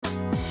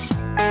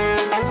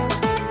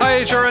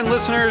HRN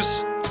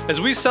listeners.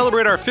 As we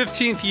celebrate our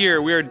 15th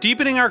year, we are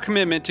deepening our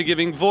commitment to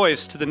giving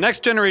voice to the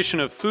next generation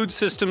of food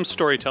systems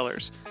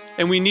storytellers,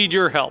 and we need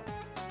your help.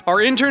 Our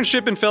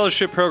internship and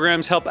fellowship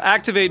programs help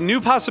activate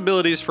new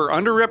possibilities for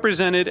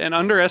underrepresented and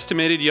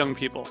underestimated young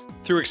people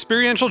through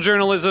experiential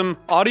journalism,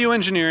 audio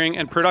engineering,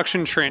 and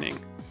production training.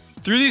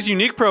 Through these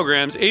unique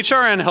programs,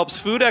 HRN helps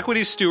food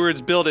equity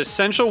stewards build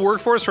essential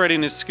workforce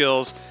readiness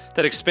skills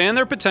that expand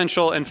their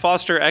potential and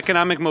foster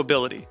economic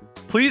mobility.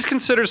 Please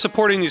consider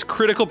supporting these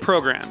critical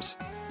programs.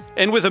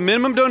 And with a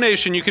minimum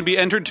donation, you can be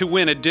entered to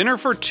win a dinner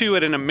for two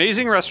at an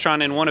amazing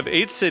restaurant in one of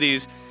 8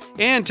 cities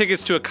and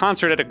tickets to a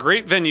concert at a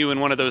great venue in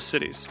one of those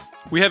cities.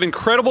 We have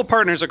incredible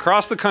partners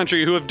across the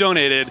country who have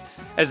donated,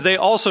 as they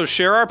also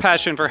share our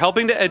passion for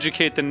helping to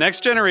educate the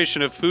next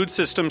generation of food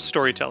systems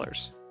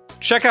storytellers.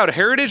 Check out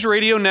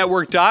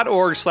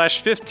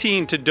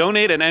heritageradionetwork.org/15 to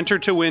donate and enter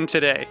to win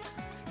today.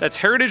 That's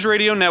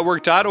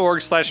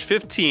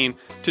heritageradionetwork.org/15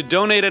 to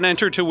donate and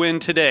enter to win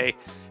today.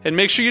 And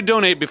make sure you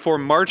donate before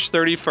March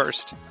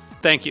 31st.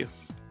 Thank you.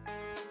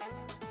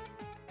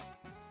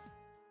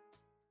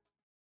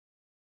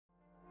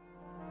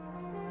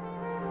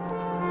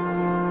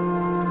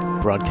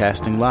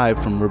 Broadcasting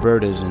live from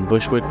Roberta's in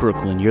Bushwick,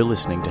 Brooklyn, you're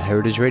listening to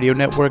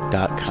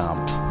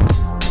heritageradionetwork.com.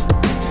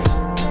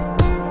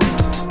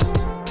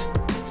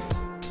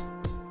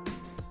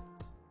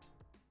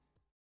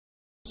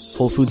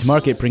 Whole Foods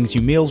Market brings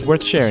you meals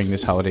worth sharing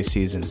this holiday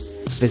season.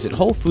 Visit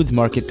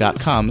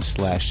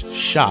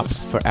WholeFoodsMarket.com/shop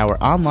for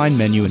our online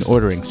menu and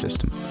ordering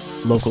system.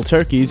 Local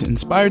turkeys,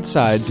 inspired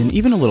sides, and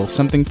even a little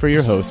something for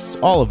your hosts,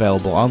 all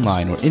available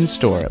online or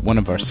in-store at one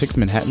of our 6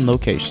 Manhattan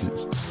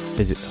locations.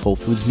 Visit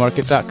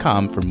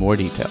WholeFoodsMarket.com for more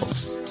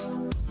details.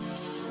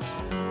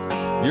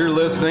 You're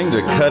listening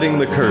to Cutting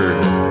the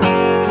Curd,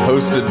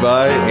 hosted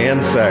by Ann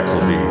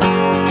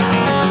Saxelby.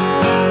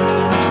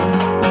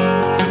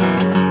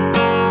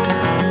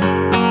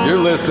 You're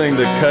listening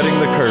to Cutting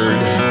the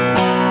Curd,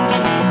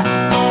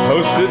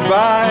 hosted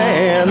by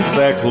Ann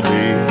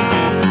Saxelby.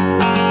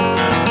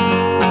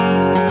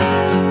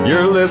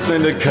 You're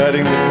listening to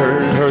Cutting the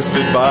Curd,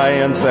 hosted by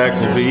Ann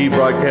Saxelby,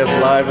 broadcast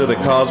live to the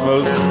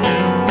cosmos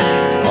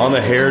on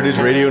the Heritage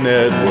Radio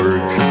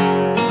Network.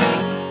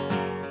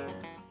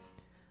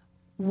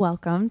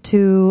 Welcome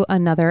to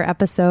another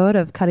episode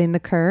of Cutting the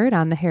Curd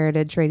on the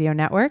Heritage Radio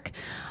Network.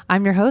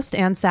 I'm your host,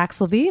 Ann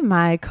Saxelby.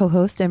 My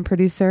co-host and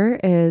producer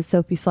is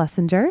Sophie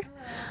Schlesinger.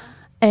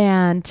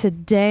 And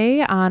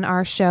today on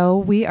our show,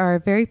 we are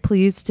very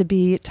pleased to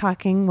be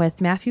talking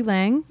with Matthew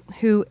Lange,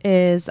 who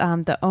is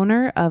the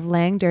owner of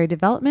Lange Dairy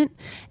Development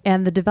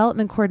and the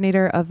development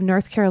coordinator of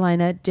North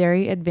Carolina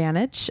Dairy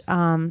Advantage.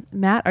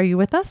 Matt, are you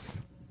with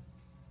us?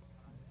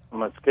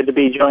 Well, it's good to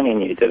be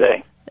joining you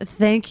today.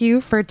 Thank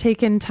you for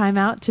taking time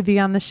out to be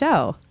on the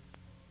show.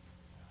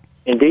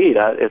 Indeed,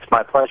 it's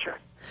my pleasure.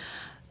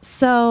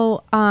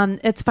 So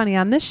it's funny,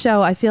 on this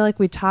show, I feel like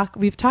we've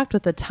talked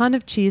with a ton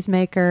of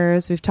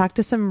cheesemakers, we've talked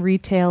to some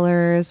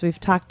retailers, we've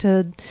talked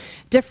to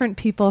different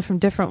people from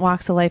different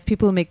walks of life,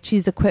 people who make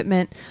cheese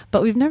equipment,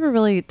 but we've never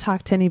really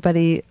talked to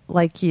anybody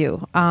like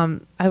you.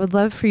 I would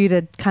love for you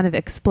to kind of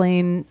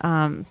explain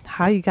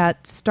how you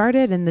got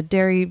started in the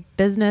dairy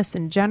business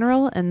in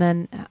general, and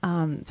then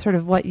sort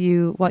of what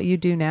you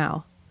do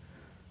now.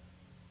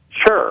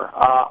 Sure.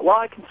 Well,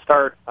 I can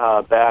start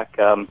back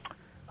a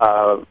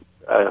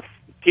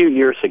few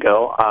years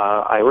ago.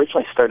 I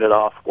originally started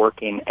off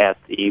working at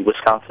the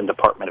Wisconsin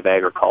Department of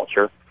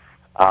Agriculture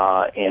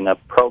in a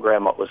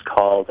program that was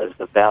called as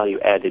the Value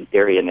Added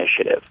Dairy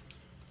Initiative.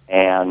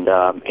 And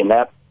in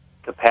that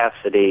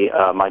capacity,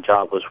 my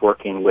job was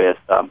working with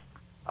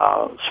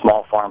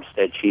small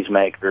farmstead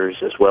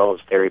cheesemakers as well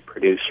as dairy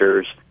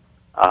producers,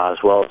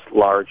 as well as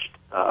large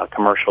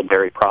commercial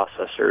dairy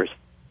processors,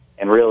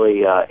 and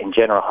really, in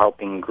general,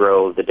 helping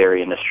grow the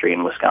dairy industry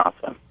in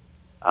Wisconsin.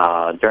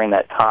 During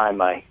that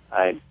time, I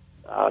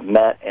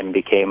met and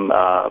became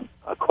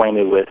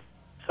acquainted with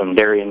some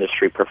dairy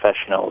industry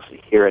professionals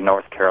here in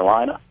North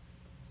Carolina,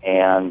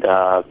 and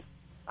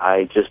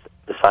I just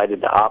decided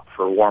to opt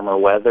for warmer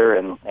weather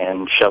and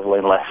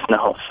shoveling less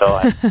snow. So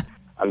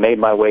I made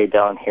my way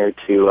down here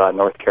to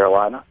North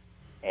Carolina,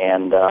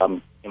 and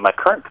in my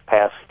current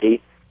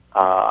capacity,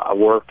 I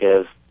work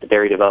as the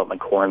dairy development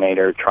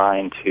coordinator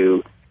trying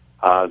to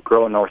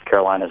grow North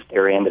Carolina's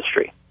dairy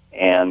industry,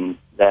 and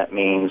that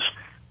means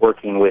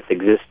working with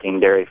existing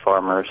dairy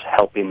farmers,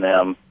 helping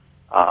them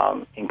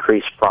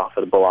increase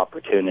profitable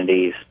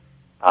opportunities,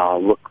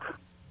 look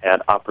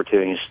at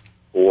opportunities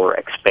for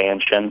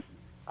expansion.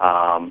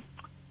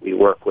 We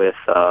work with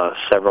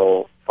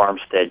several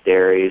farmstead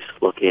dairies,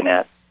 looking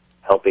at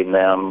helping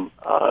them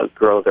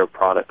grow their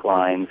product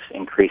lines,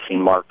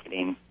 increasing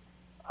marketing,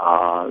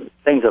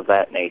 things of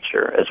that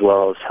nature, as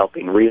well as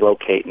helping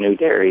relocate new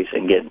dairies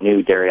and get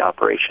new dairy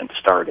operations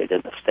started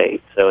in the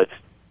state. So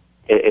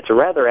it's a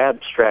rather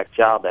abstract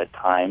job at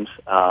times,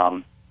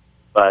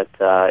 but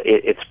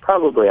it's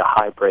probably a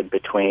hybrid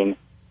between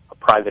a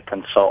private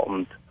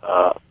consultant,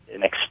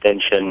 an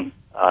extension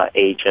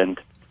agent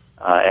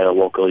at a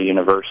local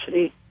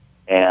university,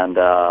 and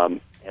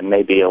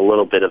maybe a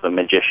little bit of a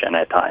magician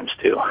at times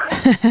too.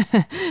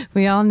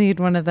 We all need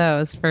one of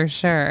those for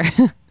sure.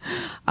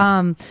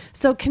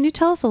 So can you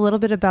tell us a little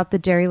bit about the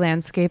dairy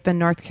landscape in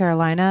North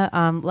Carolina?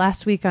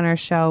 Last week on our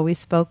show, we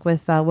spoke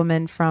with a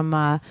woman from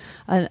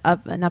an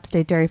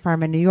upstate dairy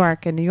farm in New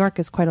York, and New York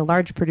is quite a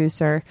large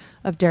producer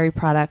of dairy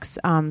products.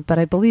 But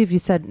I believe you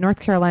said North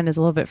Carolina is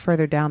a little bit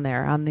further down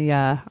there on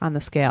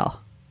the scale.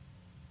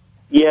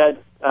 Yeah,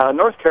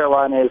 North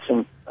Carolina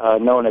is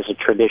known as a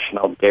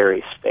traditional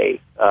dairy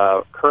state.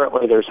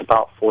 Currently, there's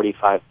about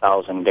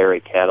 45,000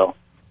 dairy cattle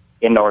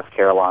in North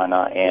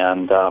Carolina,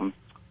 and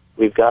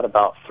we've got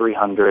about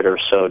 300 or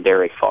so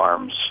dairy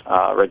farms,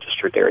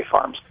 registered dairy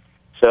farms.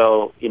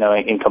 So,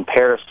 in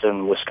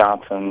comparison,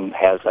 Wisconsin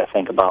has, I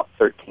think, about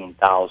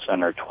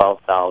 13,000 or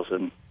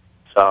 12,000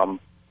 some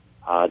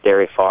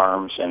dairy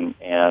farms, and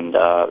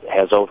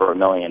has over 1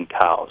 million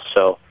cows.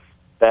 So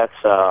that's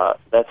a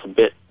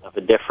bit of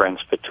a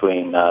difference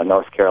between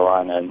North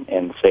Carolina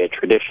and, say, a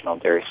traditional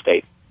dairy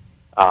state.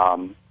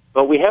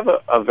 But we have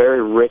a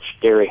very rich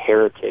dairy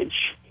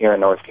heritage here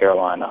in North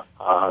Carolina.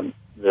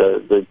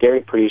 The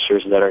dairy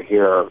producers that are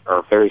here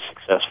are very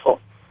successful.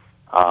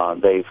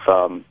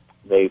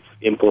 They've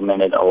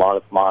implemented a lot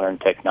of modern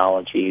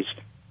technologies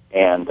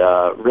and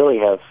really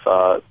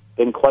have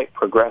been quite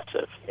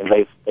progressive, and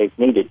they've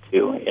needed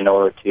to in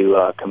order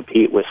to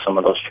compete with some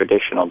of those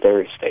traditional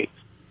dairy states.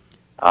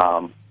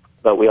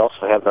 But we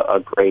also have a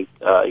great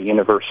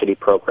university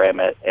program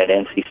at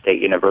NC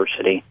State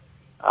University.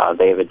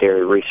 They have a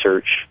dairy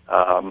research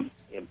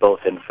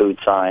both in food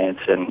science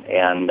and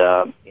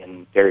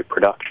in dairy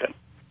production.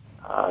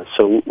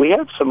 So we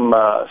have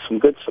some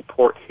good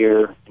support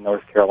here in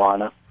North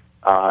Carolina,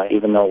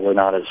 even though we're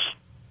not as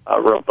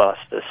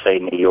robust as, say,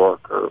 New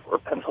York or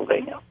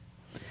Pennsylvania.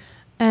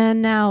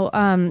 And now,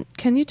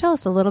 can you tell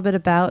us a little bit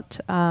about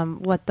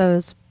what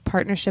those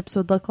partnerships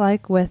would look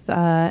like with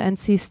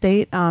NC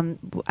State?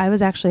 I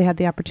was actually had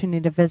the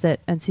opportunity to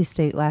visit NC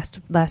State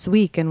last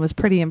week and was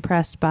pretty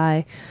impressed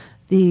by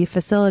the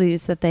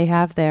facilities that they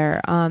have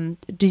there.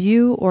 Do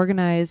you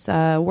organize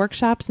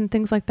workshops and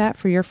things like that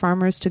for your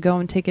farmers to go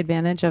and take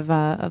advantage of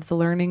the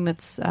learning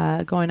that's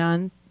going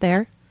on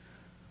there?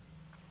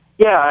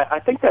 Yeah, I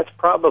think that's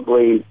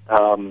probably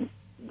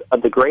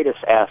the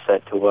greatest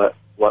asset to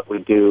what we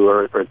do,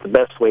 or the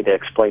best way to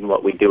explain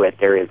what we do at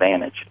Dairy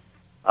Advantage.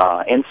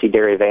 NC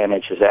Dairy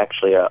Advantage is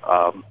actually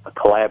a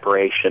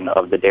collaboration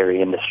of the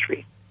dairy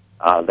industry.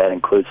 That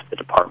includes the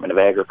Department of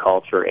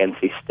Agriculture,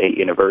 NC State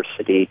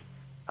University,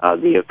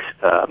 the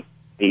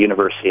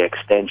University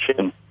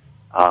Extension,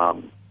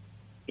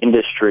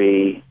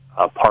 industry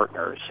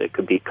partners. It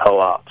could be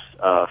co-ops,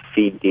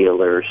 feed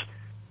dealers,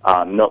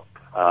 milk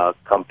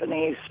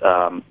companies.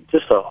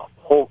 Just a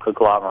whole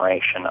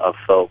conglomeration of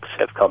folks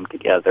have come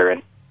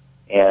together.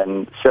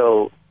 And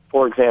so,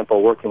 for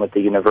example, working with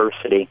the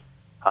university,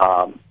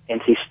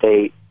 NC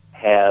State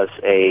has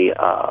a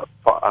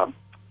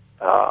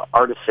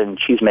artisan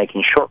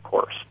cheese-making short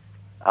course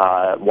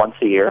once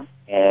a year,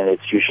 and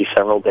it's usually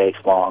several days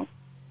long.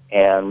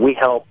 And we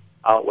help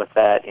out with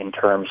that in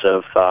terms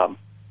of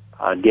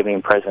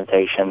giving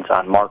presentations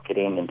on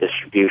marketing and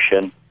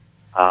distribution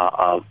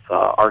of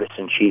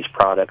artisan cheese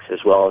products,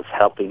 as well as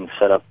helping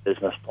set up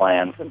business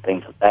plans and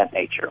things of that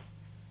nature.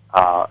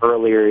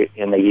 Earlier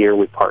in the year,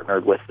 we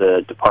partnered with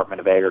the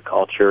Department of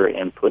Agriculture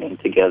in putting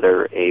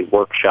together a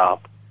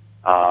workshop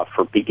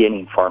for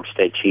beginning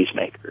farmstead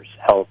cheesemakers,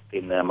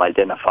 helping them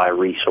identify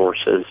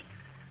resources.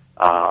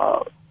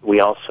 We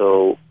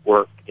also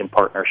work in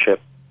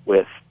partnership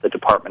with the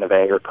Department of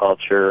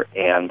Agriculture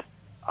and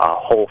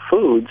Whole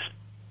Foods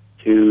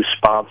to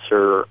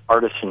sponsor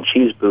artisan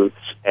cheese booths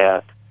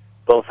at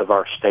both of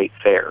our state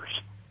fairs.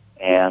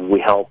 And we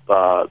help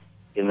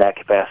in that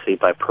capacity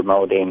by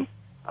promoting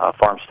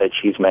farmstead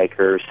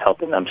cheesemakers,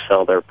 helping them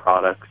sell their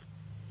products,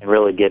 and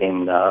really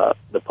getting the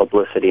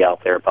publicity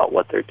out there about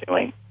what they're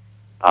doing.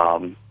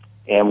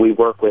 And we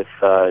work with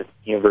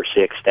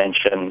University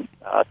Extension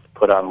to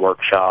put on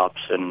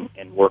workshops and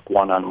work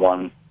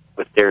one-on-one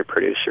with dairy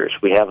producers.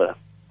 We have a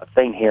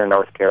thing here in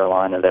North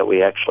Carolina that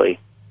we actually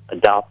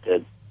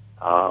adopted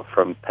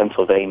from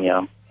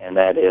Pennsylvania, and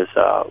that is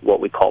what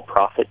we call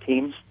profit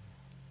teams.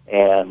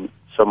 And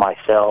so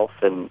myself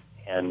and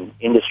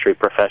industry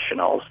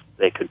professionals,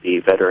 they could be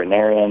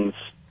veterinarians,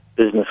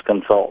 business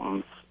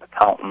consultants,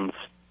 accountants,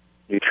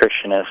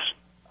 nutritionists.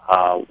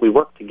 We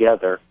work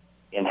together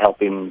in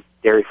helping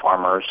dairy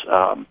farmers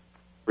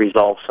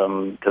resolve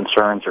some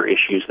concerns or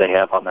issues they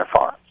have on their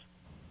farms.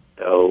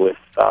 So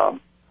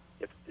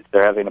if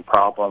they're having a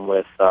problem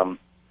with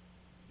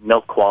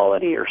milk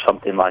quality or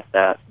something like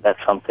that, that's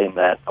something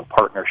that a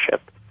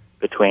partnership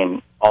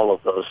between all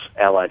of those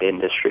allied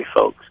industry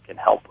folks can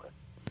help with.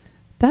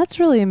 That's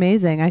really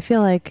amazing. I feel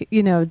like,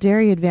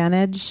 Dairy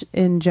Advantage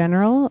in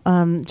general,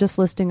 just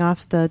listing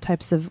off the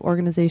types of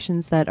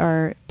organizations that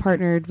are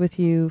partnered with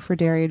you for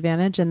Dairy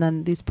Advantage, and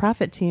then these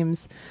profit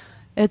teams,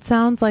 it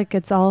sounds like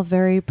it's all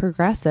very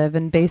progressive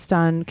and based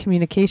on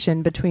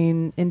communication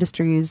between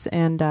industries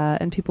and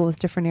people with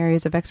different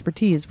areas of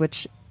expertise,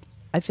 which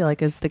I feel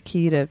like is the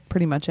key to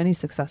pretty much any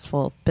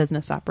successful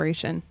business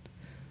operation.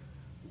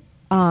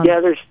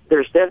 There's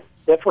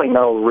definitely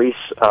no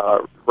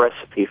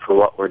recipe for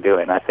what we're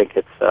doing. I think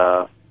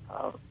it's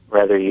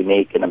rather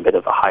unique and a bit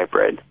of a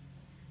hybrid.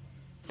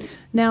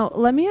 Now,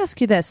 let me ask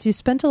you this. You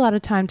spent a lot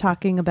of time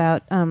talking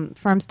about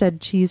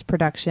farmstead cheese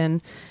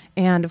production,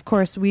 and of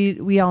course,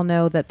 we all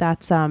know that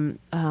that's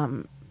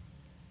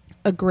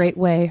a great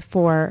way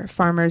for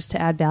farmers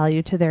to add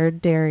value to their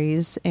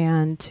dairies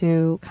and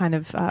to kind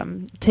of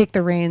take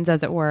the reins,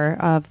 as it were,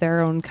 of their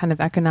own kind of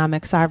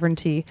economic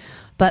sovereignty.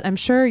 But I'm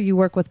sure you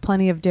work with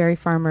plenty of dairy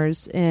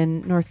farmers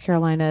in North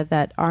Carolina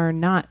that are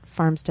not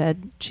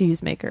farmstead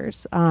cheese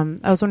makers. I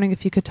was wondering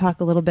if you could talk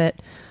a little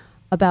bit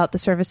about the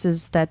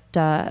services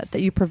that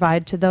you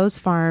provide to those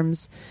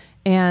farms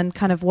and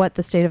kind of what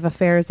the state of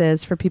affairs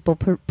is for people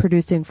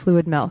producing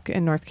fluid milk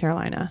in North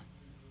Carolina.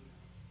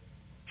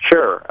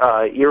 Sure.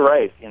 You're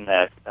right in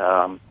that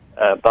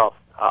about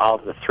all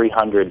of the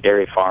 300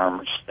 dairy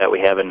farms that we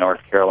have in North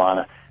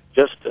Carolina,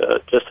 just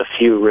a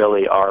few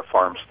really are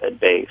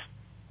farmstead-based.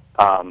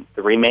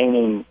 The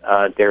remaining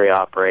dairy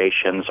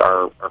operations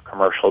are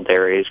commercial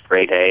dairies,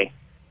 grade A.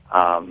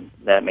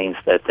 That means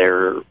that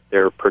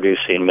they're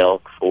producing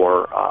milk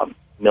for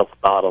milk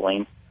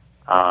bottling,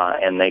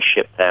 and they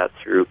ship that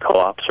through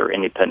co-ops or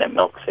independent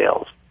milk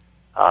sales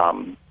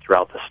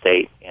throughout the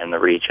state and the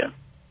region.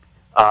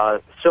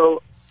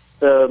 So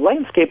the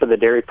landscape of the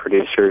dairy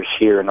producers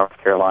here in North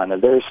Carolina,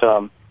 there's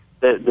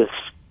the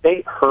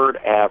state herd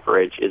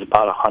average is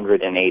about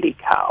 180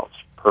 cows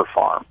per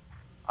farm,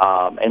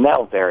 and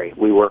that'll vary.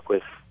 We work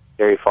with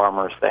dairy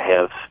farmers that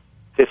have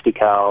 50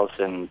 cows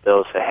and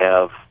those that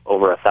have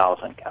over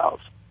 1,000 cows.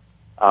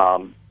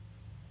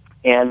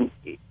 And,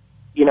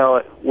 you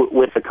know,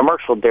 with the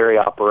commercial dairy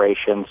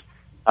operations,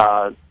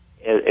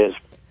 as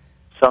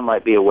some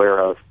might be aware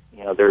of,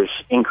 you know, there's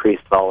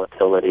increased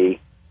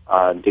volatility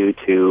due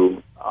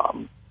to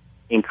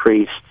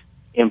increased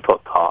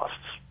input costs,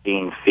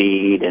 being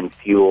feed and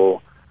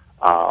fuel,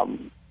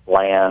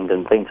 land,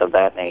 and things of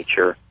that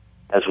nature,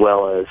 as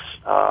well as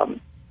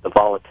the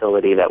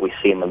volatility that we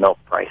see in the milk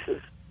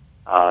prices.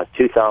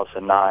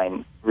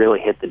 2009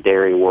 really hit the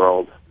dairy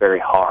world very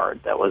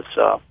hard. That was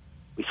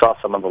we saw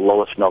some of the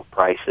lowest milk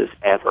prices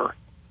ever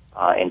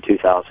in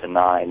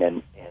 2009,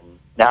 and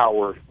now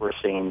we're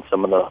seeing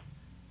some of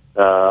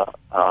the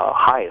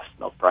highest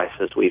milk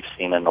prices we've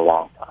seen in a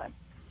long time.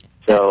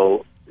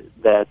 So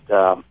that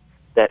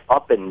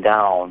up and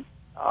down,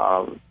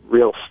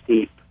 real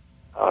steep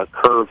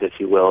curve, if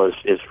you will,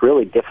 is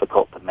really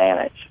difficult to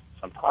manage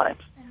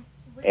sometimes.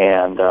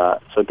 And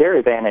so Dairy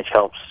Advantage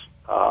helps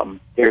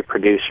dairy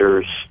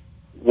producers,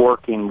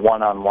 working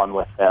one-on-one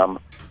with them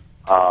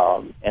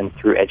and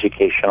through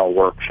educational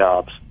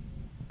workshops,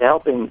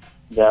 helping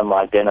them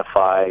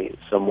identify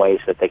some ways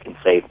that they can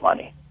save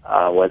money,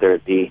 whether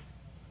it be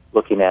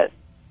looking at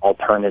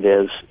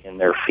alternatives in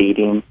their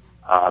feeding.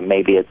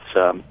 Maybe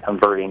it's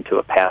converting to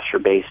a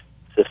pasture-based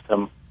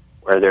system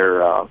where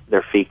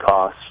their feed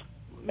costs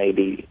may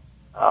be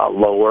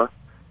lower,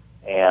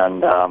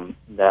 and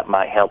that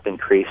might help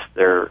increase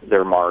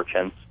their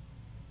margins.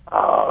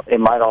 It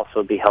might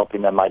also be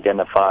helping them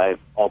identify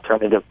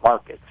alternative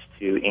markets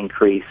to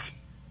increase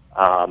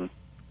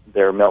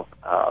their milk,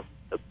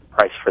 the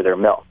price for their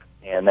milk,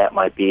 and that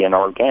might be in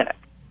organic.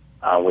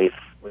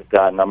 We've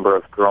got a number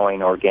of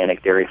growing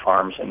organic dairy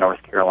farms in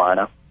North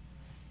Carolina,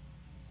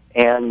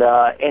 and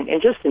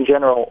just in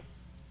general,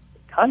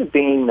 kind of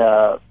being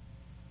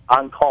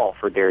on call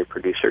for dairy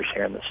producers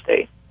here in the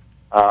state.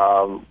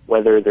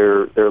 Whether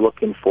they're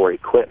looking for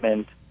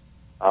equipment,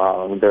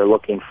 they're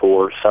looking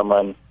for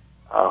someone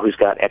who's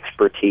got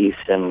expertise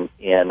in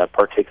a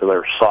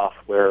particular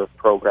software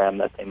program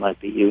that they might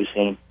be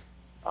using,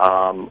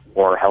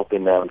 or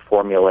helping them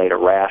formulate a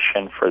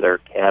ration for their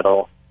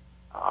cattle.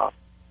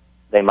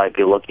 They might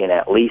be looking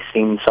at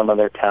leasing some of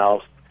their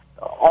cows.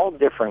 All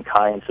different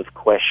kinds of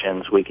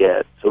questions we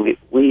get. So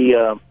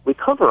we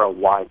cover a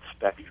wide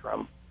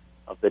spectrum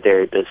of the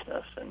dairy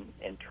business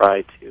and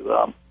try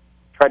to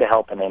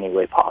help in any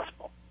way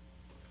possible.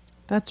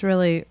 That's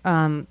really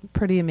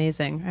pretty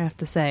amazing, I have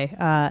to say.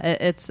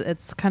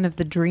 It's kind of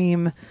the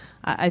dream.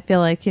 I feel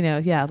like,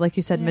 like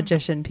you said,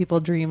 magician.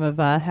 People dream of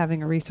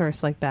having a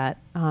resource like that.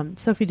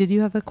 Sophie, did you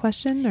have a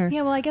question? Or?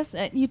 Yeah, well, I guess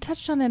you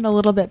touched on it a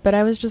little bit, but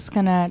I was just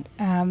going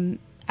to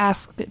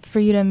ask for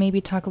you to maybe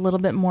talk a little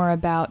bit more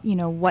about,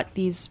 what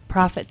these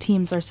profit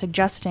teams are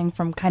suggesting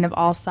from kind of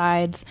all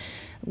sides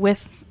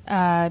with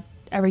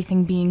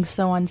everything being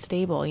so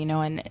unstable,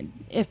 and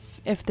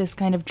if this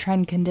kind of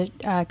trend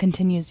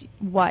continues,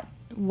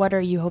 what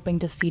are you hoping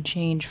to see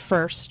change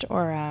first,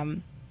 or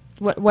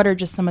what are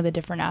just some of the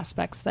different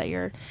aspects that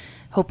you're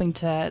hoping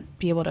to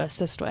be able to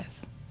assist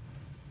with?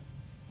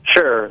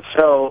 Sure.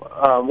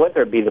 So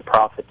whether it be the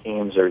profit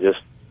teams or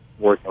just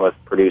working with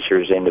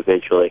producers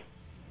individually,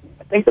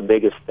 I think the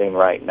biggest thing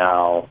right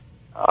now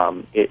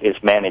is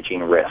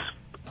managing risk.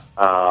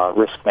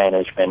 Risk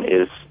management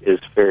is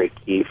very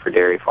key for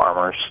dairy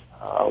farmers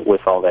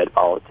with all that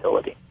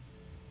volatility.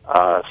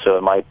 So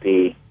it might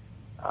be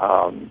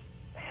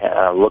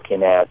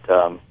looking at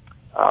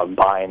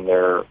buying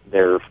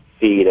their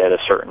feed at a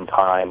certain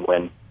time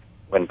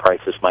when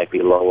prices might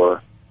be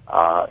lower,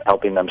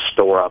 helping them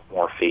store up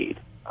more feed.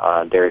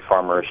 Dairy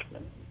farmers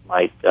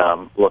might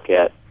look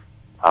at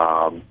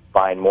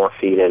buying more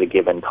feed at a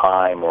given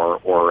time,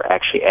 or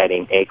actually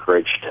adding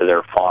acreage to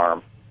their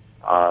farm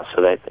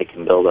so that they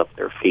can build up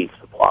their feed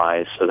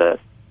supplies, so that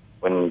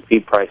when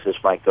feed prices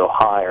might go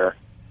higher,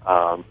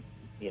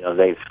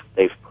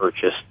 they've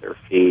purchased their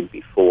feed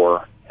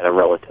before at a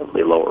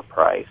relatively lower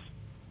price.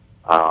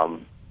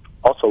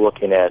 Also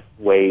looking at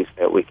ways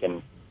that we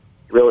can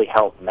really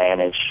help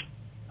manage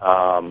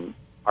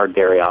our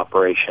dairy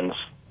operations,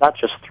 not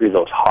just through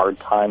those hard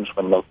times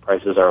when milk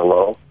prices are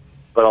low,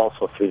 but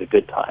also through the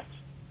good times.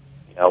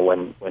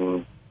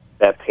 When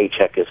that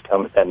paycheck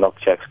that milk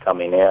check's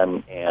coming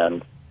in,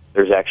 and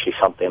there's actually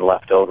something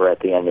left over at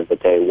the end of the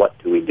day, what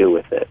do we do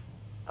with it?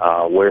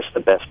 Where's the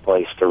best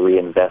place to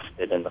reinvest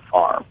it in the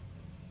farm?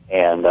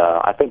 And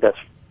I think that's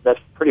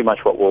pretty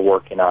much what we're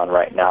working on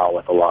right now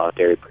with a lot of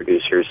dairy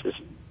producers. Is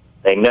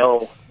they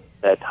know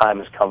that time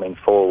is coming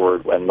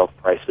forward when milk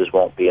prices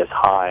won't be as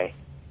high.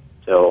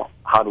 So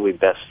how do we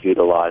best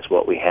utilize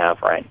what we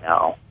have right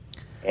now?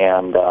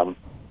 And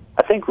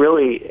I think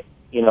really,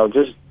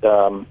 just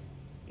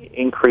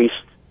increased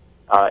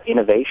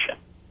innovation,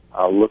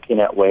 looking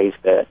at ways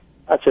that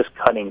not just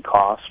cutting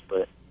costs,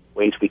 but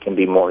ways we can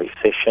be more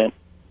efficient,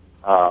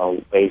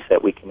 ways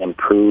that we can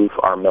improve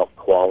our milk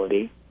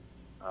quality,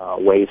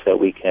 ways that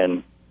we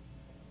can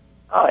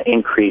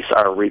increase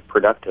our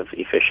reproductive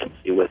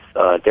efficiency with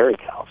dairy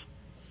cows.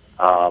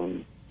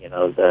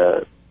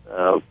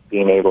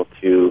 Being able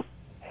to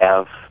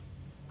have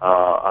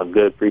a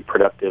good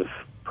reproductive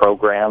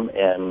program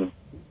and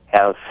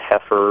have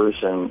heifers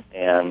and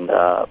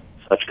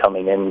such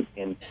coming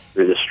in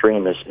through the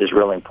stream is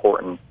really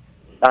important,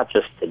 not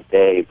just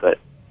today, but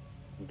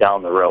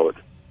down the road.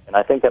 And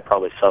I think that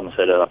probably sums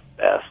it up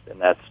best. And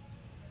that's,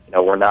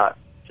 we're not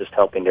just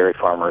helping dairy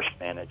farmers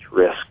manage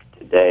risk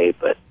today,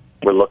 but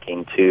we're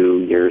looking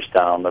 2 years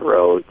down the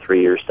road,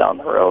 3 years down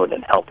the road,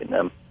 and helping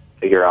them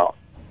figure out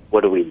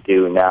what do we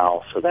do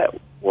now so that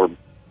we're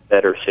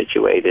better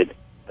situated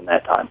when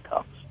that time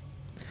comes.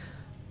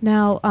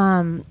 Now,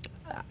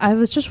 I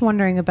was just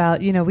wondering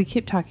about, we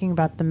keep talking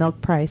about the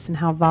milk price and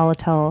how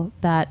volatile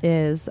that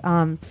is.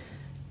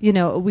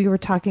 We were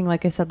talking,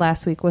 like I said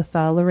last week, with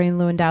Lorraine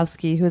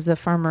Lewandowski, who is a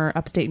farmer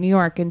upstate New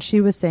York, and she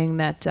was saying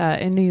that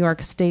in New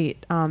York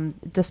State,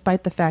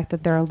 despite the fact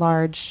that they're a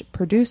large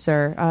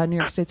producer, New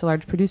York State's a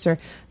large producer,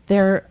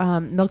 their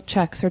milk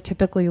checks are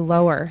typically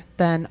lower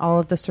than all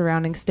of the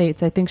surrounding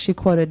states. I think she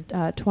quoted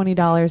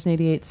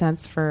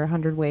 $20.88 for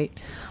 100 weight.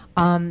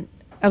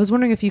 I was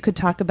wondering if you could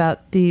talk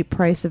about the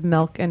price of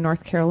milk in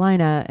North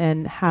Carolina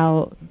and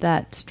how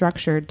that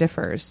structure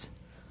differs.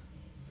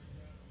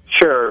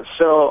 Sure.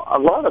 So a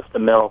lot of the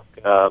milk,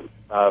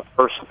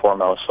 first and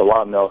foremost, a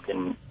lot of milk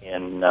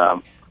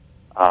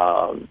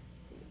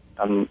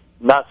I'm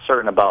not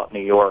certain about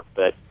New York,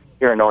 but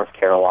here in North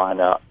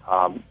Carolina,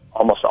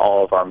 almost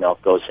all of our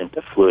milk goes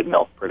into fluid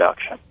milk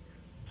production.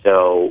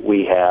 So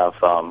we have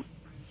our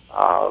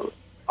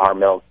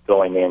milk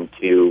going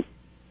into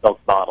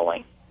milk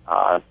bottling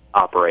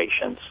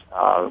operations.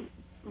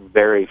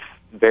 Very,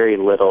 very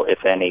little,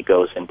 if any,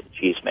 goes into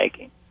cheese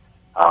making.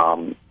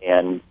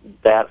 And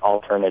that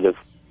alternative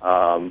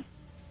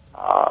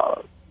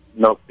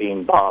milk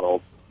being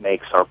bottled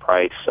makes our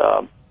price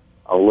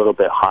a little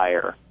bit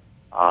higher.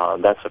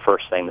 That's the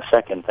first thing. The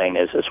second thing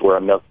is we're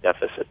a milk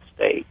deficit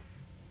state.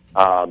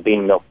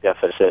 Being milk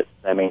deficit,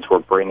 that means we're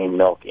bringing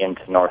milk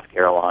into North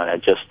Carolina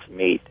just to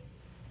meet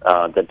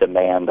the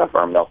demand of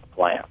our milk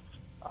plants.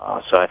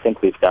 So I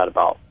think we've got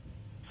about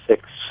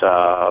 6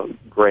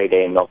 grade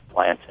A milk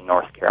plants in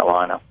North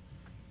Carolina.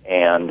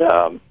 And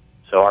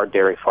so our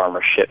dairy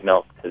farmers ship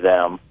milk to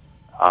them,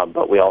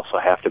 but we also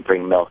have to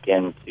bring milk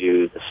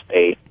into the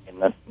state.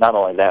 And not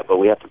only that, but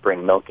we have to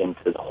bring milk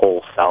into the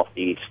whole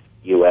southeast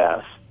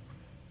U.S.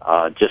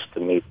 Just to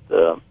meet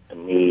the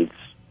needs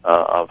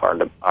of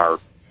our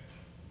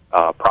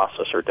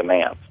processor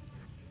demands.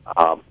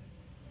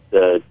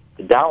 The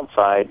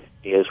downside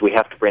is we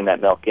have to bring that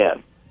milk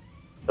in.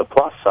 The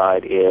plus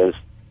side is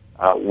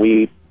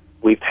we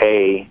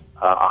pay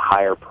a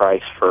higher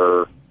price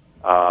for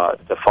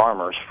the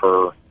farmers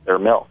for their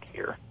milk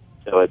here.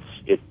 So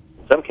in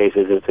some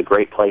cases it's a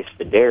great place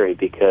to dairy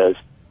because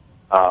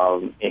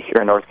here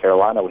in North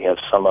Carolina we have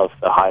some of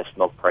the highest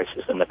milk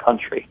prices in the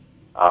country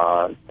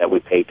that we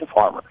pay to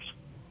farmers.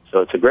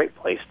 So it's a great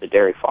place to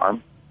dairy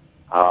farm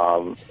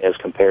as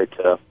compared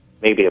to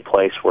maybe a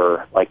place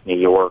where, like New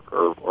York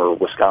or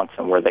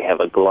Wisconsin, where they have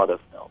a glut of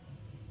milk.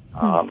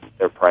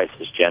 Their price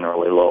is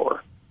generally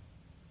lower.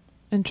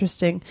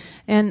 Interesting.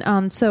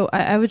 And so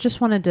I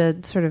just wanted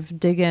to sort of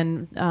dig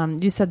in.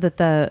 You said that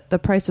the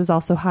price was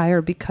also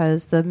higher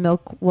because the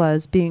milk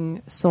was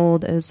being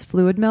sold as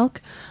fluid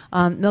milk.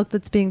 Milk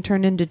that's being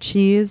turned into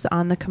cheese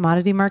on the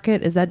commodity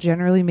market, is that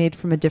generally made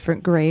from a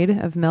different grade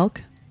of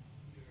milk?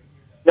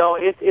 No,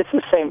 it's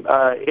the same.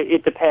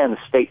 It depends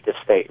state to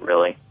state,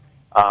 really.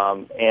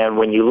 And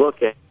when you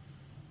look at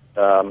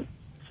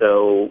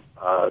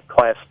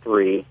Class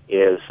 3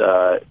 is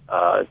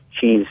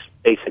cheese,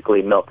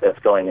 basically milk that's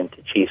going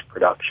into cheese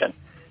production.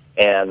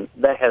 And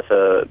that has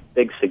a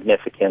big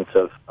significance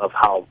of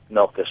how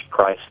milk is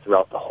priced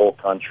throughout the whole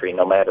country,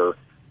 no matter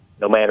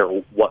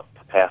what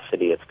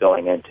capacity it's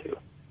going into.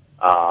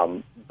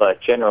 But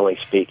generally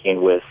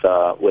speaking, with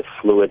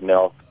fluid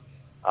milk,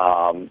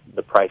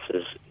 the price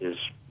is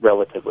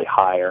relatively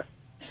higher,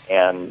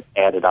 and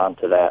added on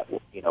to that,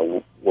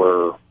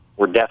 we're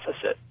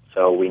deficit,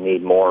 so we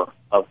need more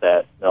of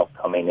that milk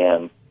coming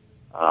in.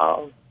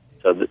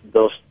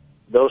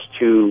 Those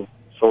two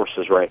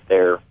sources right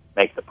there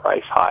make the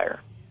price higher.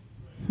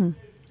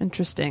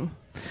 Interesting.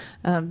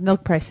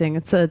 Milk pricing.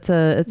 It's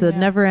a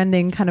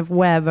never-ending kind of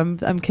web.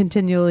 I'm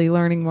continually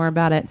learning more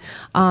about it.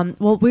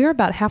 Well, we are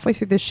about halfway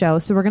through the show,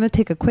 so we're going to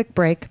take a quick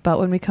break. But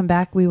when we come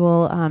back, we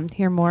will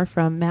hear more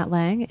from Matt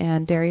Lange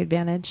and Dairy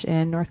Advantage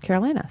in North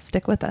Carolina.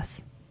 Stick with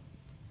us.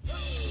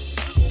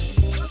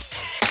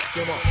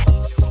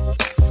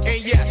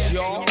 And yes,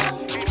 y'all,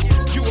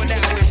 you are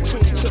now in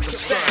tune to the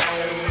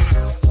sound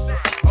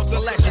of the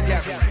legendary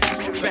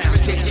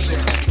foundation.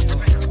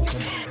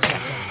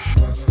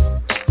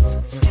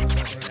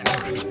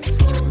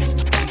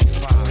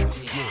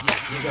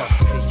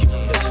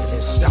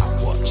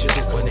 Stop what you're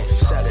doing and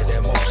set it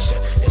in motion.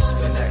 It's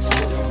the next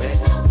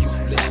movement. You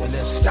listen and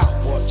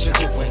stop what you're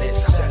doing and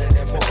set it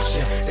in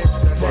motion. It's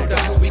the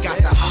next. We got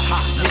the ha-ha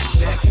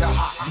music, the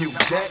hot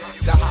music,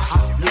 the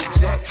ha-ha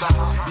music,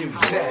 hot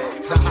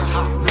music, the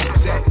ha-ha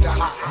music, the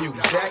hot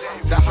music,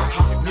 the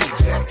ha-ha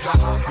music,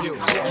 hot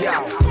music.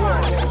 Yo,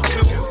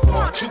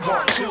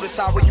 1, 2, that's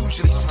how we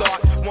usually start.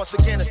 Once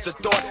again, it's the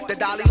thought, the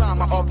Dalai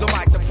Lama of the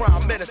mic, the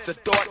Prime Minister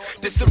thought.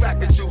 This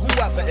directed to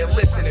whoever in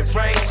listening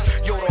range.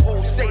 Yo, the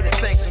whole state of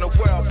things in the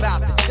world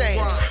about to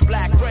change.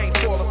 Black rain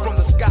falling from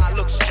the sky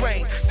looks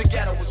strange. The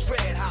ghetto was red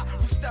hot,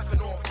 we stepping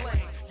on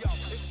flame. Yo,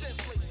 it's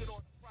inflation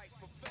on the price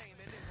for fame.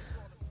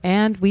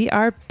 And we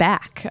are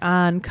back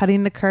on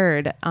Cutting the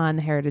Curd on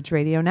the Heritage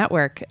Radio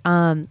Network.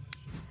 On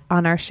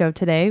our show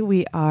today,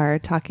 we are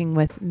talking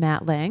with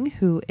Matt Lange,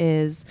 who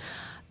is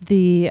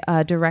the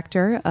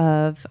director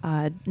of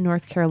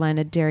North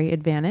Carolina Dairy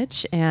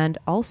Advantage and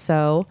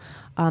also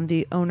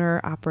the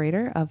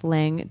owner-operator of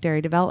Lange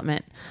Dairy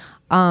Development.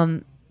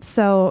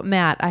 So,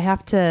 Matt, I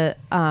have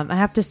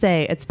to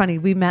say, it's funny.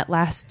 We met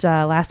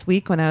last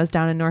week when I was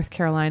down in North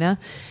Carolina,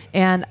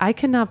 and I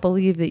cannot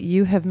believe that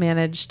you have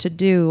managed to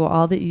do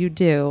all that you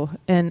do.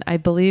 And I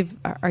believe,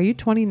 are you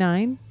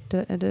 29?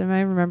 Am I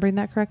remembering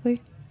that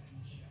correctly?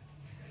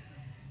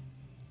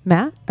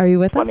 Matt, are you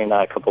with us?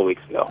 29 a couple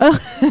weeks ago.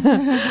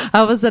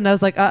 All of a sudden, I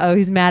was like, "Uh-oh,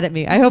 he's mad at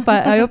me." I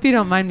hope you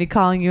don't mind me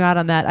calling you out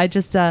on that. I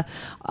just,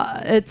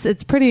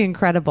 it's pretty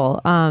incredible.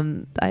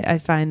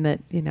 I find that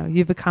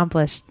you've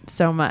accomplished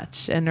so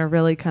much and are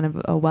really kind of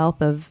a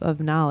wealth of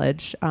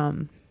knowledge.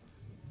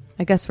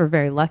 I guess we're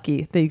very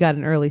lucky that you got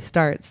an early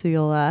start, so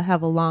you'll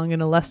have a long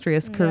and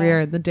illustrious career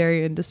in the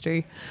dairy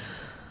industry.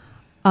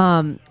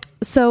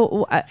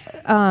 So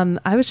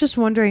I was just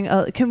wondering,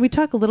 can we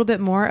talk a little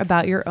bit more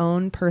about your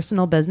own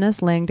personal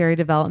business, Lange Dairy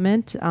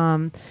Development,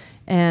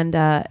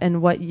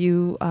 and what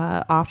you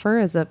offer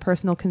as a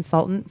personal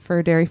consultant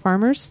for dairy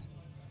farmers?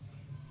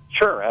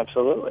 Sure,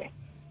 absolutely.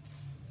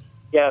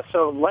 Yeah,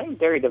 so Lange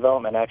Dairy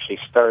Development actually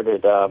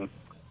started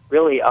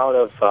really out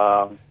of,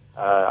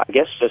 I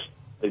guess, just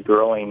the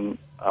growing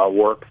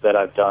work that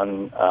I've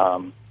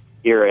done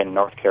here in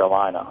North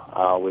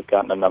Carolina. We've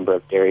gotten a number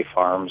of dairy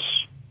farms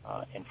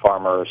and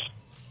farmers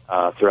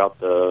throughout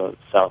the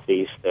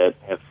Southeast that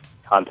have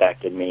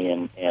contacted me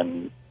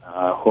and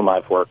whom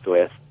I've worked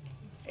with.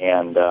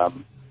 And a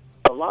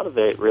lot of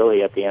it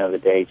really at the end of the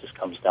day just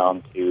comes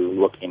down to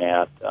looking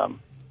at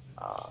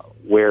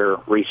where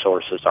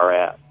resources are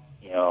at.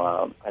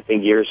 I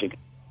think years ago,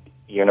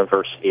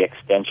 university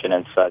extension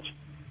and such,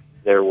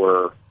 there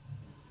were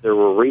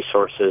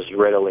resources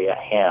readily at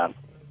hand,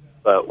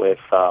 but with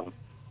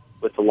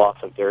the loss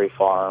of dairy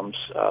farms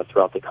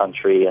throughout the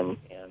country and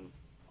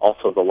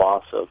also the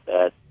loss of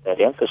that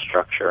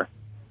infrastructure,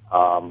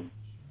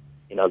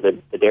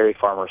 the dairy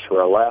farmers who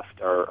are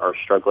left are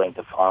struggling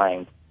to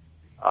find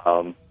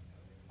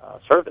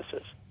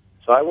services.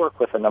 So I work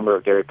with a number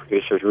of dairy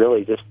producers,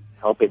 really just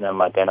helping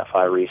them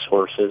identify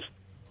resources,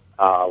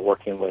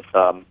 working with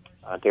a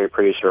dairy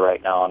producer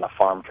right now on a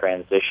farm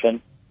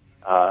transition,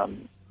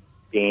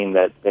 being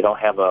that they don't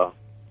have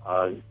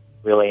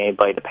really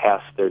anybody to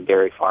pass their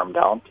dairy farm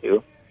down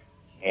to,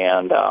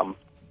 and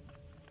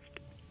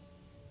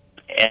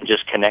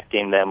just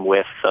connecting them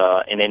with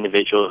an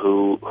individual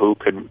who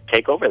could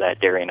take over that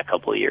dairy in a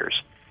couple of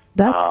years.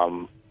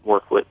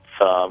 Work with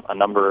a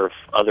number of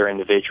other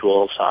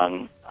individuals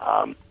on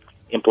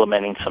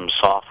implementing some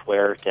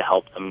software to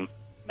help them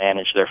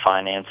manage their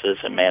finances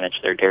and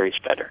manage their dairies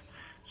better.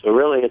 So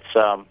really, it's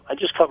I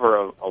just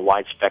cover a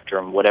wide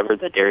spectrum. Whatever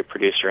the dairy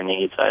producer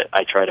needs,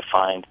 I try to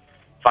find.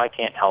 If I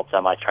can't help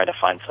them, I try to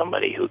find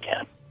somebody who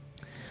can.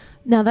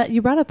 Now that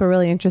you brought up a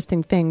really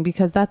interesting thing,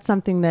 because that's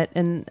something that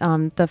in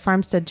the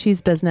farmstead cheese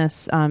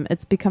business,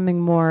 it's becoming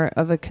more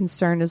of a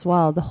concern as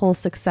well, the whole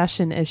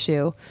succession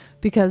issue,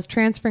 because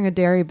transferring a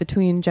dairy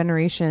between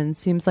generations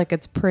seems like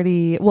it's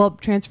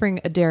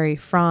transferring a dairy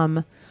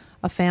from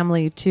a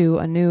family to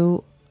a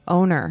new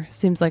owner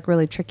seems like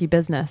really tricky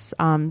business.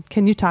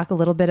 Can you talk a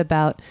little bit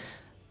about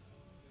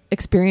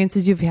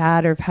experiences you've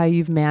had or how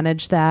you've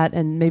managed that,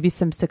 and maybe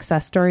some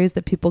success stories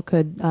that people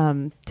could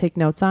take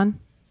notes on?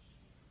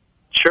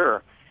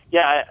 Sure.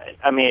 Yeah,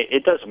 I mean,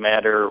 it doesn't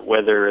matter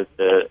whether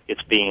the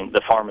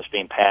farm is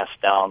being passed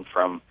down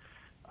from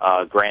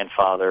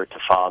grandfather to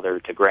father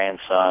to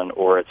grandson,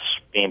 or it's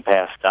being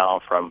passed down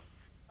from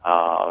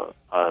a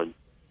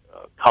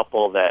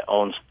couple that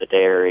owns the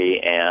dairy,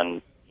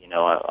 and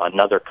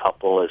another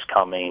couple is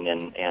coming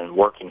and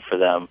working for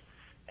them,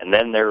 and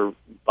then they're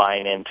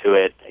buying into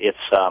it.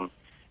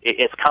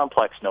 It's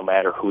complex no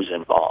matter who's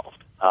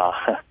involved.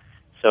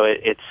 So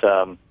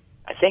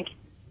I think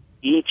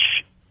each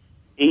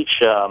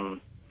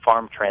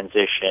farm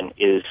transition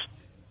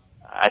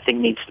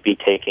needs to be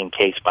taken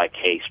case by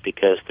case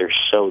because they're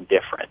so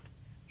different.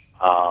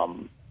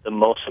 The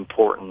most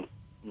important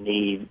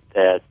need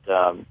that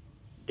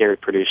dairy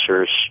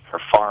producers or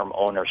farm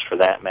owners, for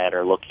that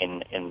matter,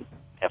 looking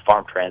at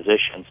farm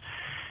transitions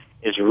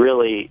is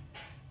really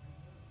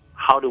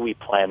how do we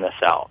plan this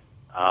out,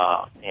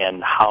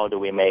 and how do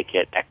we make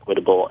it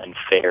equitable and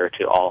fair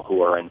to all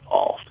who are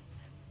involved.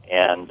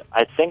 And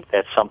I think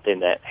that's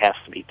something that has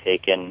to be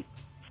taken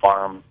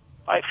farm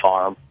by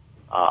farm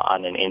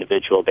on an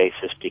individual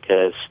basis,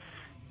 because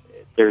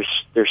there's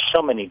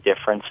so many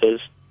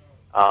differences.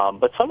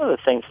 But some of the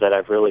things that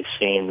I've really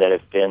seen that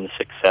have been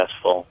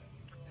successful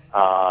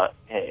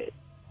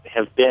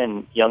have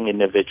been young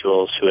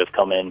individuals who have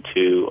come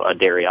into a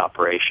dairy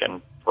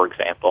operation, for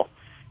example,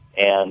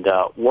 and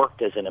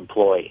worked as an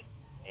employee.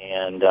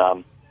 And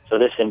so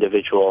this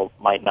individual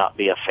might not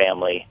be a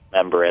family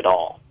member at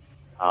all.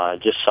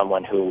 Just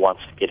someone who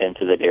wants to get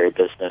into the dairy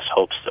business,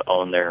 hopes to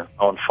own their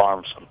own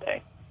farm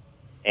someday.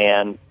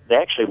 And they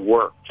actually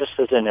work just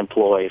as an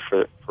employee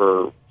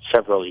for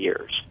several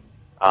years,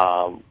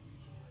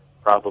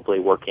 probably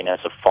working as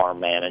a farm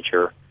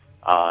manager,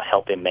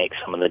 helping make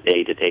some of the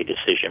day-to-day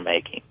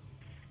decision-making.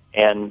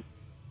 And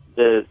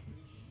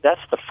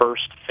that's the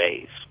first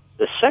phase.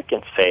 The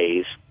second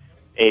phase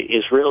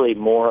is really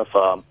more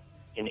of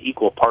an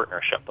equal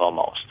partnership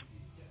almost.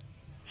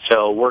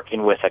 So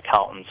working with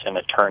accountants and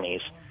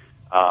attorneys,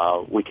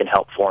 we can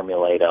help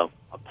formulate a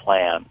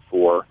plan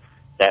for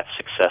that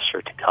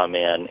successor to come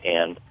in,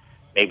 and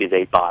maybe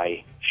they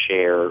buy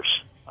shares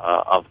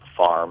of the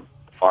farm.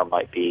 The farm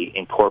might be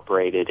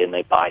incorporated and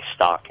they buy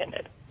stock in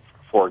it,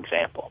 for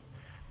example.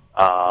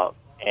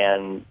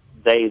 And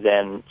they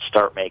then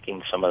start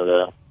making some of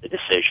the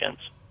decisions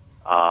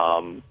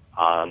on,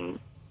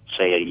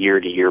 say, a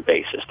year-to-year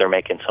basis. They're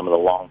making some of the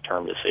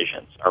long-term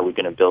decisions. Are we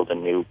going to build a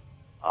new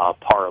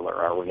parlor?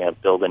 Are we going to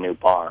build a new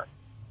barn?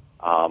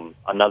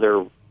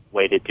 Another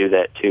way to do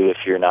that, too, if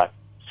you're not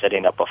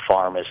setting up a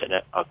farm as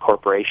a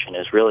corporation,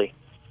 is really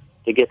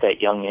to get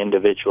that young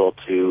individual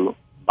to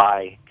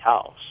buy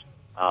cows.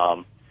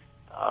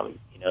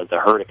 The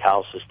herd of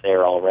cows is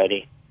there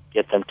already.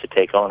 Get them to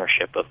take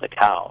ownership of the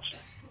cows.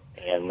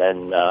 And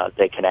then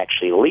they can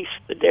actually lease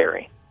the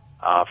dairy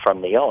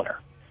from the owner.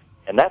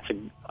 And that's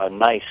a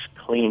nice,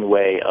 clean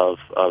way of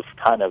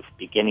kind of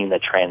beginning the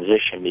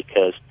transition,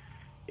 because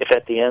if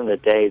at the end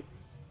of the day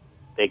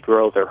they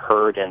grow their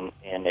herd and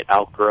it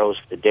outgrows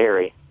the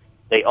dairy,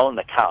 they own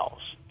the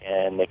cows,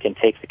 and they can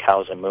take the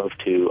cows and move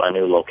to a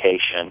new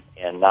location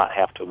and not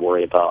have to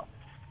worry about,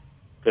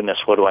 goodness,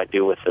 what do I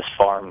do with this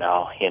farm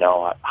now?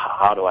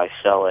 How do I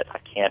sell it? I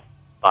can't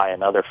buy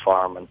another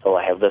farm until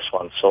I have this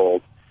one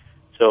sold.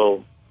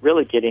 So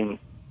really getting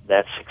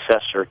that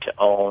successor to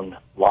own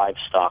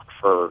livestock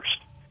first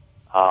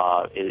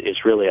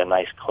is really a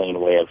nice, clean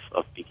way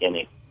of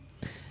beginning.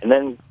 And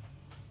then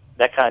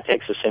that kind of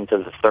takes us into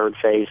the third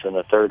phase, and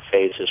the third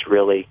phase is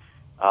really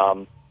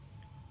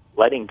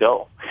letting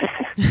go.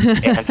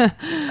 And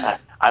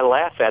I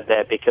laugh at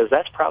that because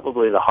that's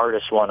probably the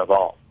hardest one of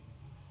all.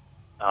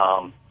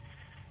 And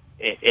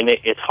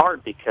it's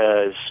hard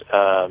because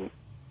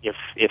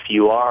if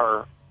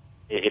your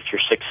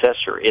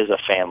successor is a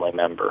family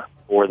member,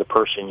 or the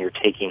person you're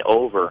taking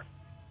over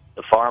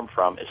the farm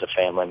from is a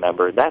family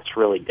member, that's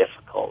really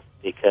difficult,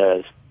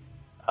 because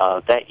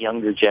that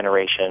younger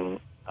generation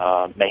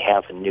may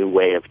have a new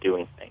way of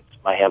doing things,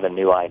 might have a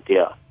new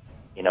idea.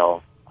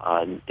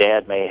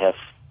 Dad may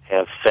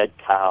have fed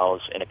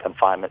cows in a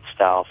confinement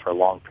style for a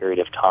long period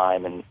of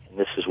time, and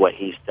this is what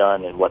he's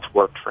done and what's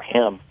worked for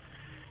him.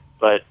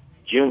 But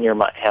Junior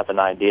might have an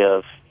idea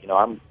of,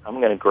 I'm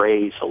going to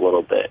graze a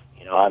little bit.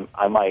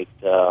 I might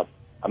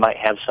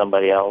have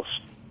somebody else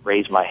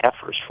raise my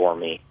heifers for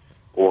me,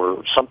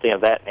 or something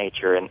of that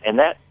nature, and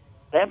that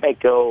may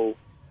go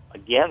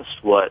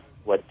against what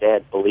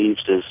Dad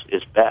believes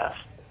is best.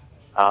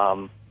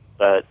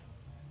 But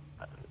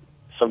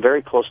some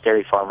very close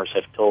dairy farmers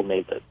have told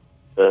me that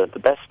the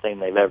best thing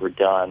they've ever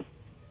done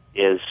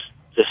is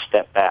just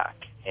step back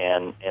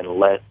and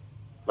let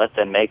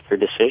them make their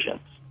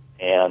decisions,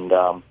 and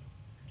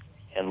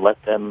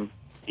let them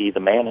be the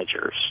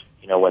managers,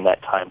 when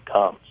that time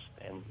comes.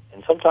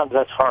 And sometimes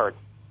that's hard,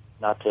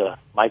 not to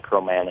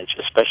micromanage,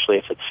 especially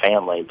if it's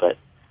family, but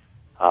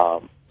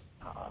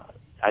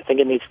I think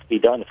it needs to be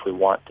done if we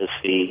want to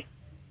see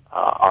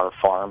our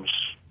farms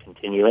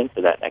continue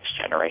into that next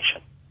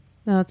generation.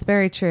 No, it's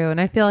very true. And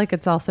I feel like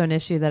it's also an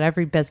issue that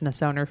every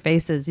business owner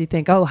faces. You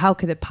think, oh, how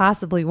could it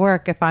possibly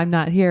work if I'm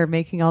not here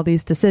making all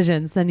these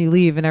decisions? Then you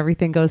leave and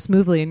everything goes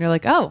smoothly. And you're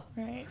like, oh,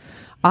 right.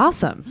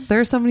 Awesome. There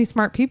are so many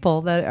smart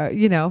people that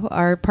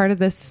are part of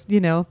this,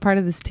 part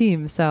of this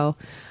team. So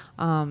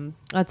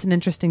that's an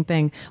interesting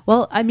thing.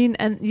 Well, I mean,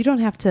 and you don't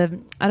have to,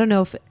 I don't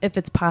know if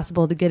it's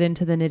possible to get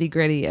into the nitty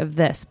gritty of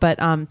this, but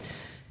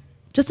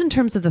just in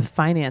terms of the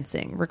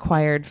financing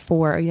required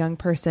for a young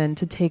person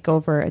to take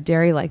over a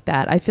dairy like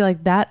that, I feel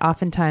like that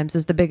oftentimes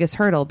is the biggest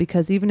hurdle,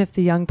 because even if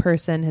the young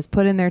person has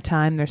put in their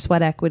time, their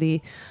sweat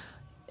equity,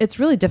 it's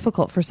really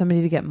difficult for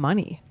somebody to get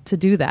money to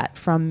do that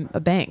from a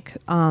bank.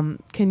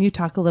 Can you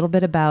talk a little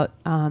bit about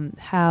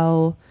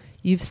how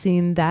you've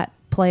seen that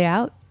play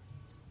out?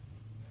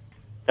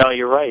 No,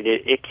 you're right.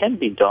 It can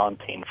be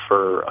daunting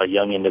for a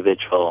young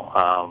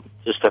individual.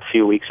 Just a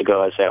few weeks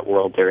ago, I was at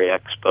World Dairy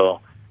Expo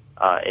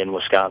in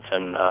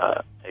Wisconsin.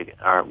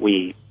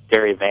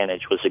 Dairy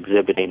Advantage was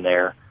exhibiting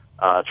there,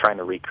 trying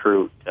to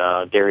recruit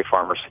dairy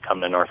farmers to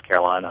come to North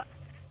Carolina.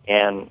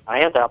 And I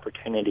had the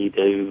opportunity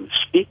to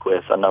speak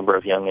with a number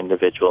of young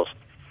individuals,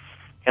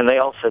 and they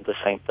all said the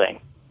same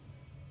thing.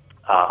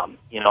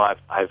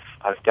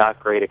 I've got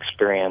great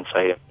experience.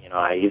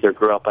 I either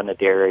grew up on a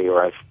dairy,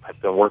 or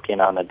I've been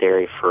working on a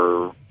dairy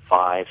for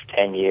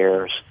 5-10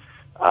 years.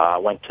 I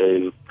went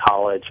to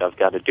college. I've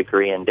got a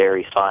degree in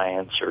dairy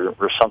science, or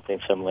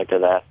something similar to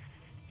that.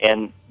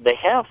 And they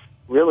have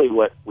really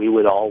what we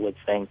would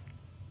think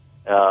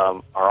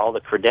are all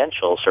the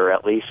credentials, or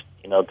at least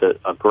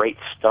a great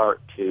start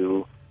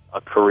to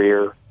a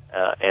career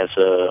as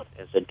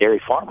a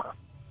dairy farmer.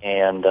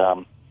 And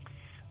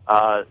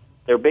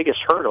their biggest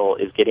hurdle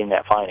is getting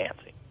that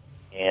financing.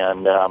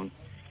 And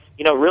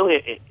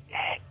really,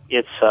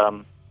 it's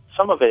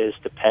some of it is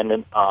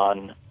dependent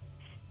on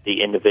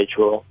the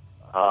individual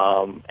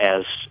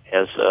as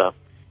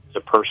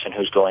a person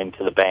who's going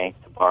to the bank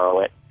to borrow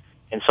it,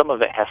 and some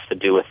of it has to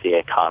do with the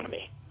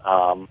economy.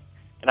 And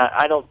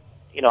I don't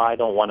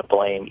want to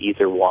blame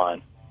either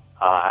one.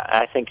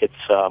 I think it's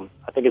a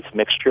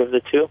mixture of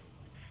the two.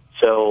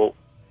 So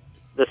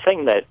the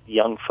thing that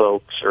young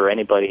folks or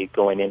anybody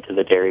going into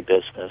the dairy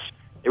business,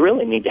 they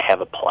really need to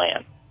have a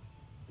plan.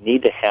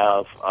 Need to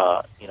have,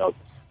 I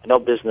know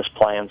business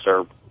plans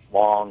are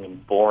long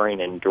and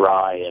boring and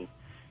dry, and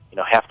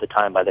half the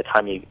time, by the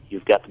time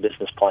you've got the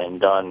business plan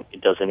done,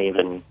 it doesn't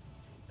even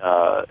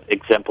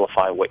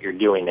exemplify what you're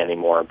doing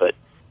anymore. But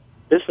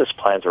business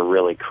plans are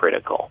really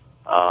critical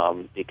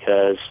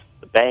because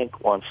the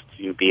bank wants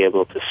to be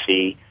able to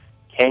see,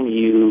 can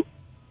you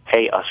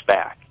pay us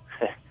back?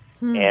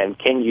 And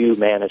can you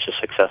manage a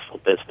successful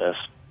business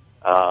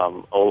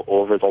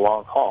over the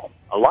long haul?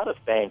 A lot of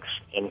banks,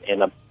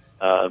 and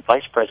a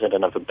vice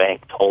president of a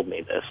bank told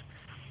me this,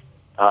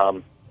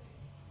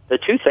 the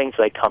two things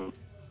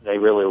they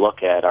really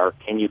look at are,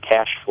 can you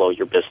cash flow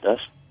your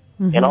business,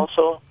 and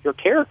also your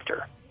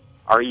character.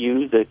 Are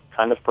you the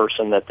kind of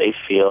person that they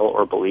feel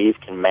or believe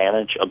can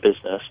manage a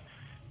business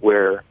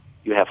where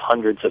you have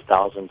hundreds of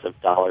thousands of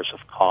dollars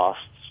of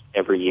costs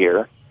every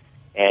year,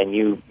 and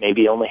you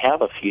maybe only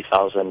have a few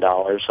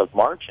 $1,000s of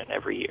margin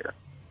every year?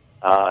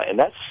 And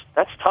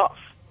that's tough.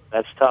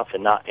 That's tough,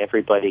 and not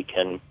everybody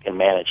can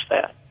manage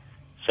that.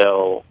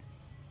 So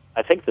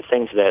I think the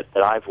things that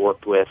I've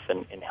worked with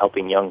in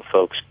helping young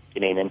folks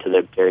getting into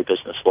the dairy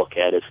business look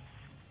at is,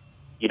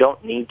 you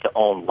don't need to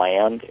own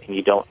land, and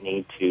you don't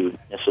need to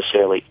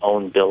necessarily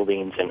own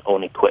buildings and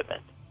own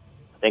equipment.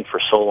 I think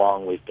for so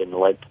long we've been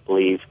led to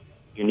believe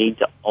you need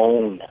to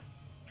own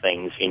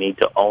things. You need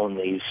to own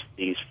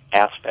these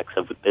aspects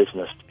of the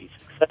business to be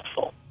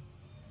successful.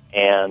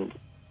 And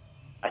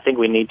I think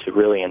we need to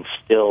really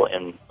instill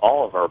in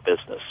all of our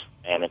business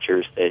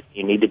managers that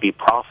you need to be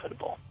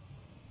profitable.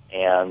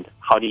 And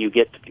how do you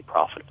get to be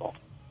profitable?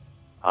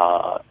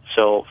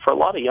 So for a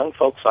lot of young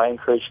folks, I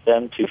encourage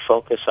them to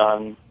focus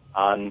on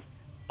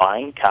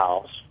buying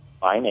cows,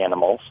 buying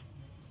animals,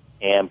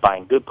 and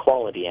buying good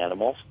quality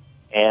animals,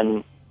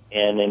 and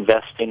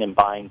investing in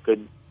buying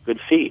good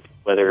feed,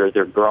 whether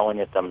they're growing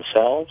it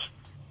themselves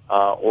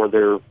or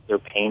they're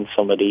paying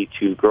somebody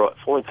to grow it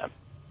for them.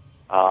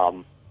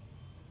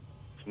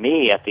 To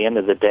me, at the end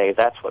of the day,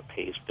 that's what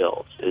pays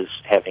bills, is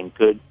having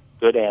good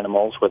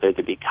animals, whether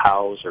they be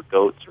cows or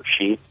goats or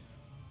sheep,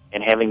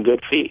 and having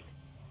good feed.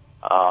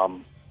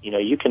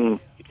 You can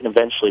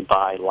eventually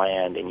buy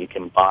land, and you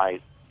can buy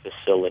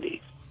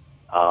facilities.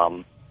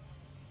 And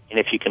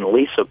if you can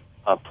lease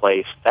a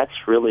place,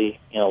 that's really,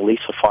 lease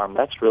a farm,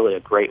 that's really a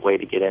great way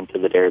to get into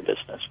the dairy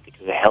business,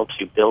 because it helps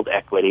you build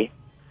equity.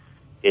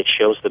 It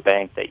shows the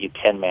bank that you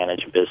can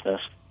manage a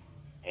business,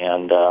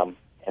 and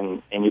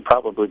you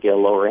probably get a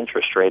lower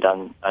interest rate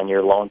on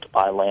your loan to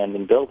buy land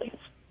and buildings.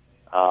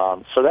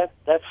 So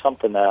that's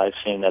something that I've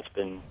seen that's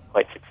been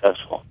quite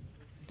successful.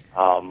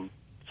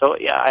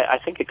 I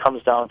think it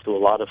comes down to a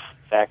lot of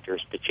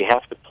factors, but you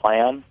have to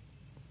plan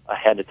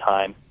ahead of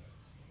time,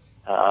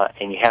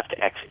 and you have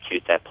to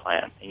execute that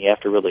plan, and you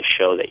have to really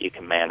show that you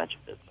can manage a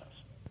business.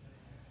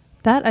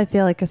 That, I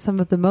feel like, is some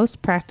of the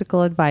most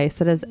practical advice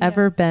that has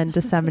ever been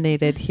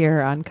disseminated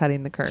here on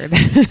Cutting the Curd.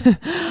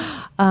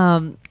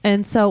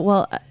 And so,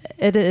 well,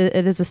 it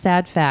is a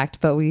sad fact,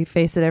 but we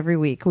face it every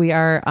week. We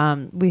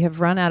have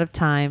run out of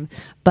time,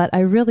 but I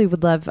really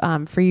would love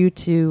for you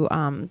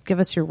to give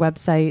us your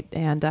website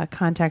and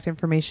contact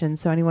information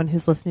so anyone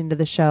who's listening to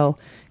the show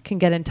can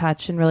get in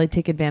touch and really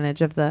take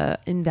advantage of the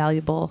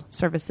invaluable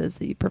services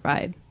that you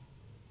provide.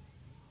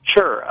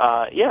 Sure.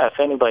 If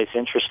anybody's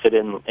interested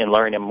in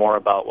learning more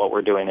about what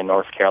we're doing in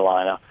North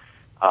Carolina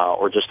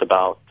or just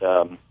about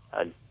the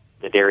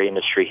dairy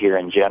industry here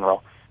in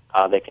general,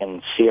 they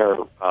can see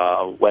our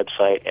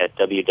website at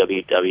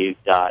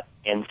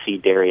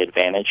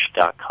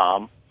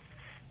www.ncdairyadvantage.com.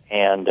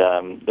 And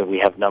we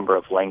have a number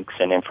of links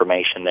and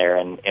information there.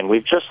 And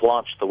we've just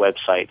launched the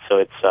website, so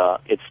it's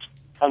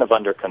kind of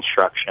under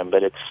construction,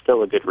 but it's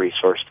still a good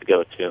resource to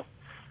go to.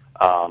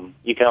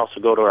 You can also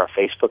go to our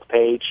Facebook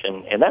page,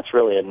 and that's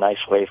really a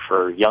nice way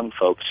for young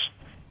folks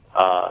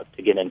to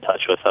get in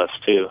touch with us,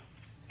 too.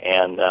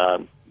 And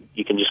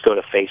you can just go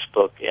to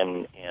Facebook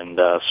and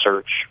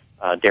search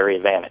Dairy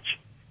Advantage.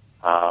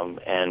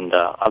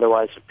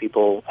 Otherwise, if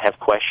people have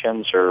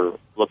questions or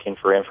looking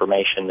for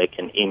information, they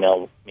can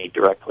email me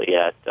directly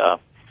at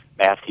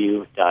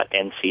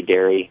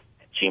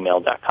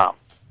matthew.ncdairy@gmail.com.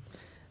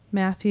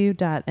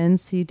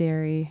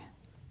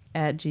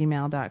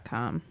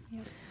 matthew.ncdairy@gmail.com.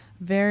 Yep.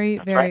 Very,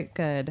 That's very right.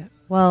 good.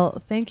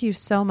 Well, thank you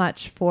so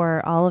much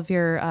for all of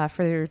your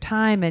for your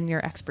time and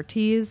your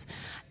expertise,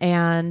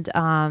 and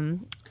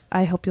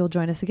I hope you'll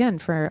join us again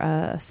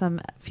for some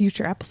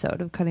future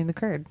episode of Cutting the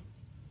Curd.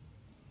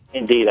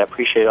 Indeed, I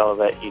appreciate all of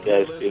that you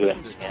guys do,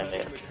 and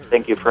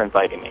thank you for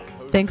inviting me.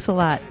 Thanks a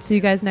lot. See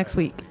you guys next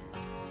week.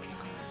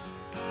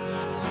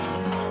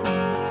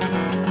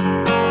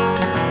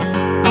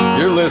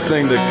 You're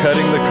listening to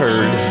Cutting the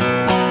Curd,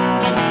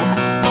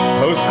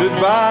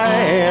 hosted by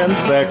Ann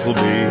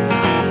Saxelby.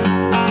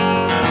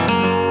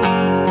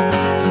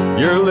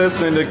 You're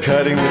listening to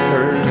Cutting the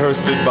Curd,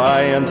 hosted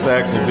by Ann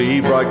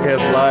Saxelby,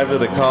 broadcast live to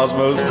the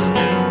cosmos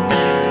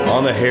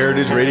on the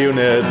Heritage Radio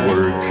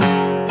Network.